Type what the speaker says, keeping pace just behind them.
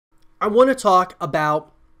I want to talk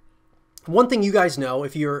about one thing you guys know.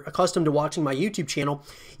 If you're accustomed to watching my YouTube channel,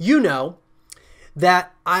 you know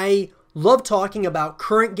that I love talking about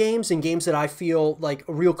current games and games that I feel like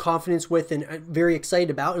a real confidence with and very excited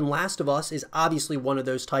about. And Last of Us is obviously one of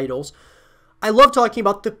those titles. I love talking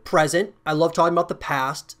about the present. I love talking about the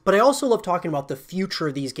past, but I also love talking about the future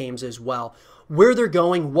of these games as well. Where they're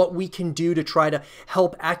going, what we can do to try to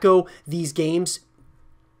help echo these games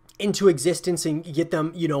into existence and get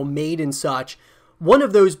them, made and such. One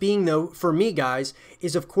of those being, though, for me, guys,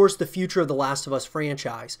 is of course the future of the Last of Us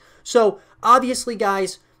franchise. So obviously,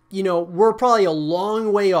 guys, we're probably a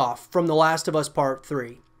long way off from The Last of Us Part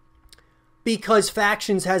 3 because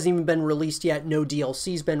Factions hasn't even been released yet. No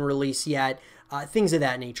DLC's been released yet. Things of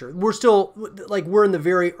that nature. We're still, we're in the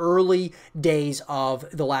very early days of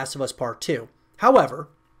The Last of Us Part 2. However,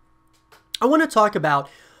 I want to talk about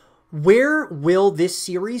where will this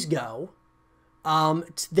series go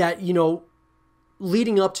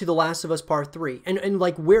leading up to The Last of Us Part 3. And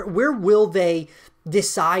where will they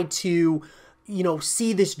decide to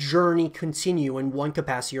see this journey continue in one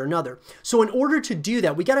capacity or another. So in order to do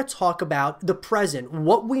that, we got to talk about the present,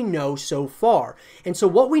 what we know so far. And so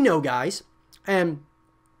what we know, guys, and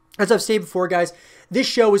as I've stated before, guys, this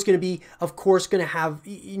show is going to be, of course, going to have,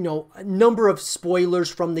 a number of spoilers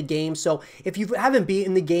from the game. So if you haven't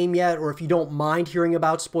beaten the game yet, or if you don't mind hearing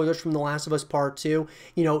about spoilers from The Last of Us Part 2,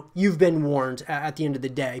 you've been warned at the end of the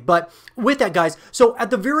day. But with that, guys, so at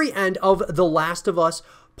the very end of The Last of Us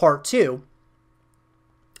Part 2,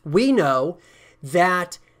 we know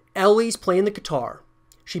that Ellie's playing the guitar.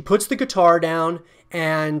 She puts the guitar down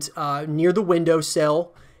and near the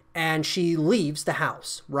windowsill, and she leaves the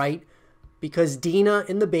house, right? Because Dina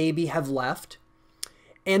and the baby have left.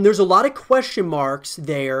 And there's a lot of question marks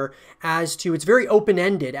there as to, it's very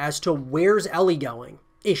open-ended as to where's Ellie going.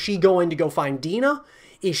 Is she going to go find Dina?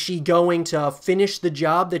 Is she going to finish the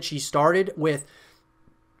job that she started with,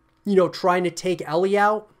 trying to take Ellie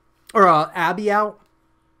out or Abby out?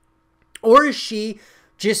 Or is she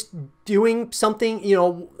just doing something,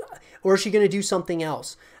 or is she going to do something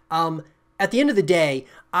else? At the end of the day,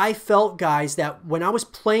 I felt, guys, that when I was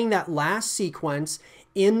playing that last sequence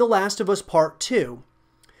in The Last of Us Part 2,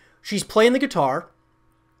 she's playing the guitar,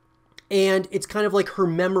 and it's kind of like her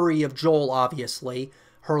memory of Joel, obviously,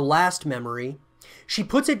 her last memory. She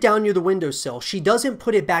puts it down near the windowsill. She doesn't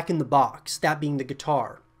put it back in the box, that being the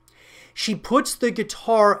guitar. She puts the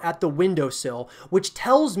guitar at the windowsill, which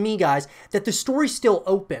tells me, guys, that the story's still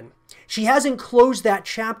open. She hasn't closed that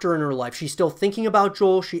chapter in her life. She's still thinking about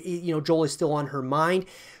Joel. Joel is still on her mind.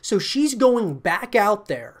 So she's going back out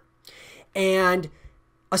there. And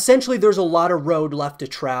essentially, there's a lot of road left to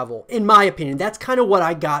travel. In my opinion, that's kind of what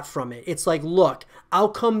I got from it. It's like, look, I'll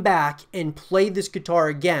come back and play this guitar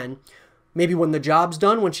again. Maybe when the job's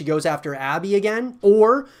done, when she goes after Abby again.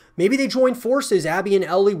 Or maybe they join forces. Abby and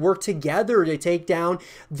Ellie work together to take down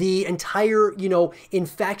the entire,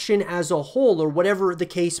 infection as a whole, or whatever the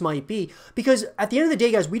case might be. Because at the end of the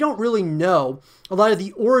day, guys, we don't really know a lot of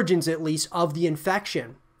the origins, at least, of the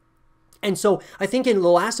infection. And so I think in The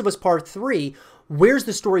Last of Us Part 3, where's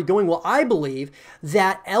the story going? Well, I believe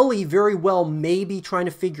that Ellie very well may be trying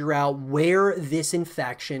to figure out where this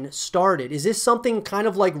infection started. Is this something kind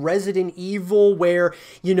of like Resident Evil where,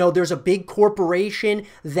 there's a big corporation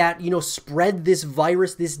that, spread this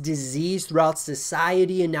virus, this disease throughout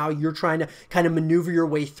society, and now you're trying to kind of maneuver your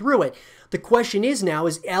way through it? The question is now,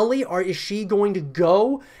 is Ellie, or is she going to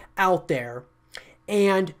go out there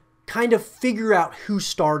and kind of figure out who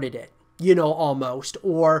started it? Almost,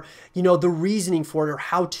 or, the reasoning for it or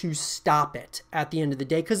how to stop it at the end of the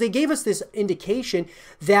day. Because they gave us this indication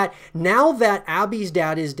that now that Abby's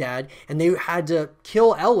dad is dead and they had to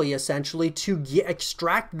kill Ellie essentially to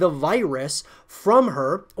extract the virus from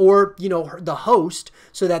her or, the host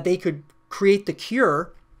so that they could create the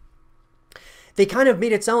cure, they kind of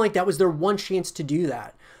made it sound like that was their one chance to do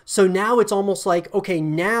that. So now it's almost like, okay,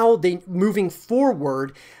 now moving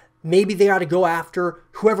forward, maybe they ought to go after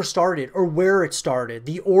whoever started or where it started,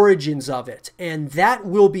 the origins of it. And that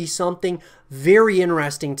will be something very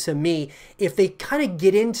interesting to me if they kind of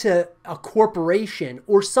get into a corporation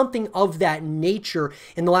or something of that nature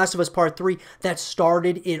in The Last of Us Part 3 that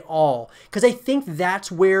started it all. Because I think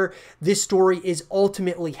that's where this story is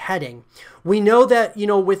ultimately heading. We know that,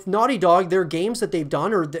 with Naughty Dog, their games that they've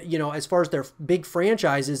done, or, as far as their big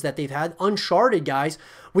franchises that they've had, Uncharted, guys,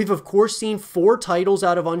 we've, of course, seen 4 titles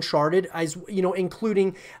out of Uncharted, as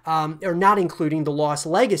including, or not including The Lost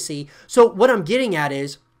Legacy. So what I'm getting at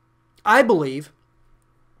is, I believe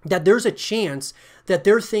that there's a chance that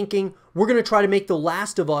they're thinking we're going to try to make The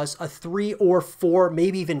Last of Us a 3 or 4,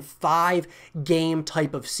 maybe even 5 game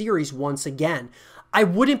type of series once again. I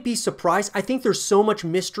wouldn't be surprised. I think there's so much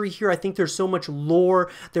mystery here. I think there's so much lore.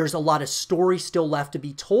 There's a lot of story still left to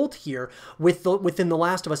be told here within The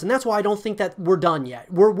Last of Us. And that's why I don't think that we're done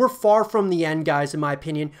yet. We're far from the end, guys, in my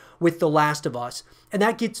opinion, with The Last of Us. And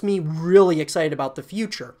that gets me really excited about the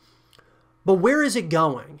future. But where is it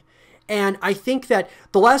going? And I think that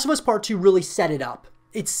The Last of Us Part 2 really set it up.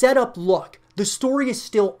 It set up, look, the story is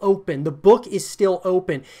still open. The book is still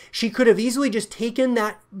open. She could have easily just taken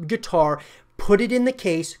that guitar, put it in the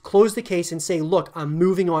case, close the case, and say, look, I'm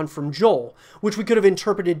moving on from Joel, which we could have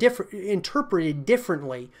interpreted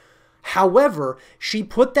differently. However, she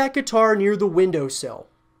put that guitar near the windowsill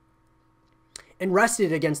and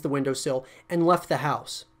rested it against the windowsill and left the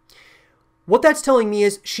house. What that's telling me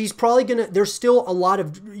is she's probably going to, there's still a lot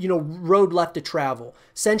of, road left to travel.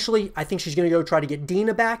 Essentially, I think she's going to go try to get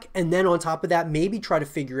Dina back. And then on top of that, maybe try to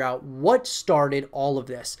figure out what started all of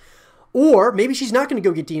this. Or maybe she's not going to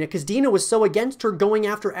go get Dina because Dina was so against her going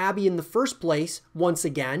after Abby in the first place once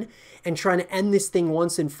again and trying to end this thing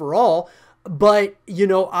once and for all. But,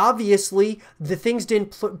 obviously the things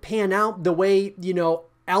didn't pan out the way,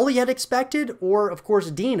 Ellie had expected, or of course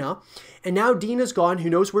Dina. And now Dina's gone. Who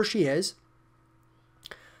knows where she is?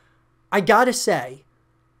 I gotta say,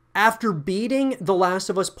 after beating The Last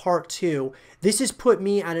of Us Part 2, this has put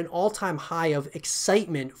me at an all-time high of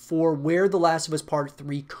excitement for where The Last of Us Part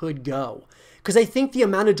 3 could go. Because I think the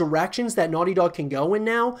amount of directions that Naughty Dog can go in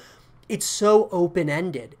now, it's so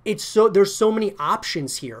open-ended. There's so many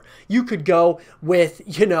options here. You could go with,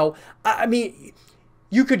 you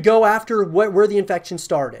could go after where the infection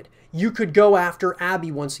started. You could go after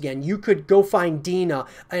Abby once again. You could go find Dina,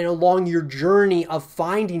 and along your journey of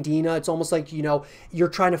finding Dina, it's almost like, you're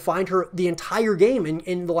trying to find her the entire game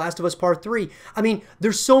in The Last of Us Part 3. I mean,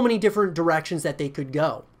 there's so many different directions that they could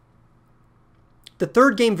go. The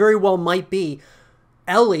third game very well might be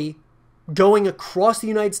Ellie going across the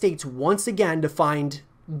United States once again to find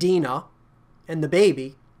Dina and the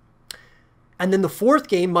baby. And then the fourth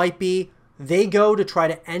game might be they go to try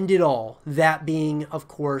to end it all. That being, of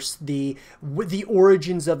course, the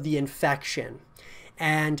origins of the infection.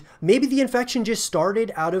 And maybe the infection just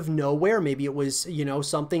started out of nowhere. Maybe it was,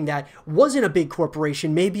 something that wasn't a big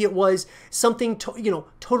corporation. Maybe it was something,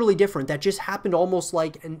 totally different that just happened almost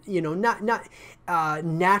like, not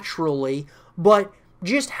naturally, but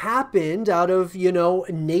just happened out of,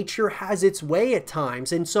 nature has its way at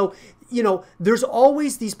times. And so, there's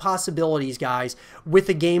always these possibilities, guys, with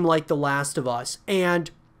a game like The Last of Us.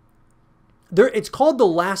 And it's called The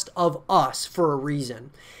Last of Us for a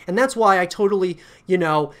reason. And that's why I totally,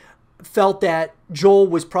 felt that Joel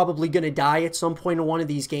was probably going to die at some point in one of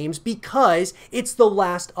these games, because it's The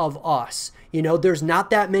Last of Us. There's not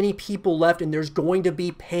that many people left, and there's going to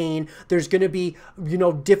be pain. There's going to be,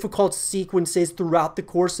 difficult sequences throughout the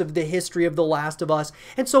course of the history of The Last of Us.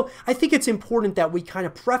 And so I think it's important that we kind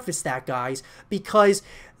of preface that, guys, because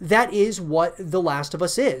that is what The Last of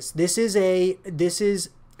Us is. This is a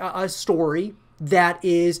story that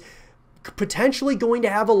is potentially going to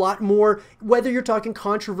have a lot more, whether you're talking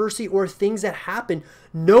controversy or things that happen.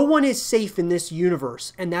 No one is safe in this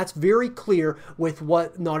universe, and that's very clear with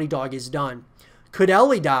what Naughty Dog has done. Could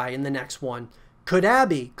Ellie die in the next one? Could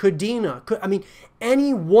Abby? Could Dina?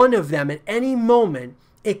 Any one of them at any moment,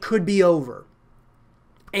 it could be over.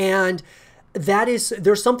 And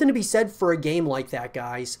there's something to be said for a game like that,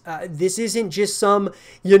 guys. This isn't just some,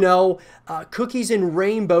 cookies and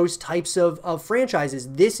rainbows types of franchises.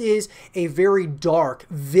 This is a very dark,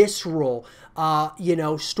 visceral,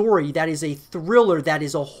 story that is a thriller, that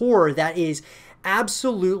is a horror, that is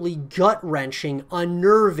absolutely gut-wrenching,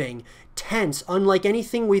 unnerving, tense, unlike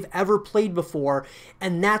anything we've ever played before.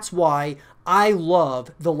 And that's why I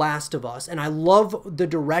love The Last of Us, and I love the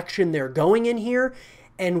direction they're going in here.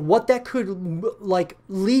 And what that could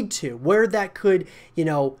lead to, where that could,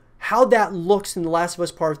 how that looks in The Last of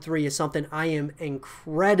Us Part 3 is something I am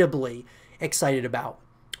incredibly excited about.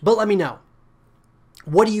 But let me know.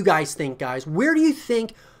 What do you guys think, guys? Where do you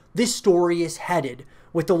think this story is headed?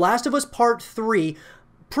 With The Last of Us Part 3,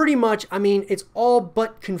 pretty much, it's all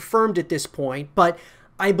but confirmed at this point, but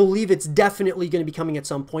I believe it's definitely going to be coming at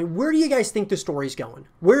some point. Where do you guys think the story's going?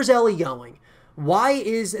 Where's Ellie going? Why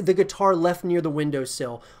is the guitar left near the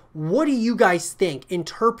windowsill? What do you guys think,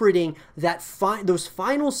 interpreting those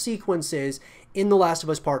final sequences in The Last of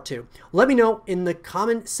Us Part 2? Let me know in the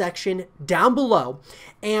comment section down below.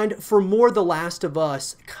 And for more The Last of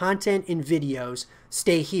Us content and videos,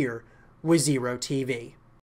 stay here with Zero TV.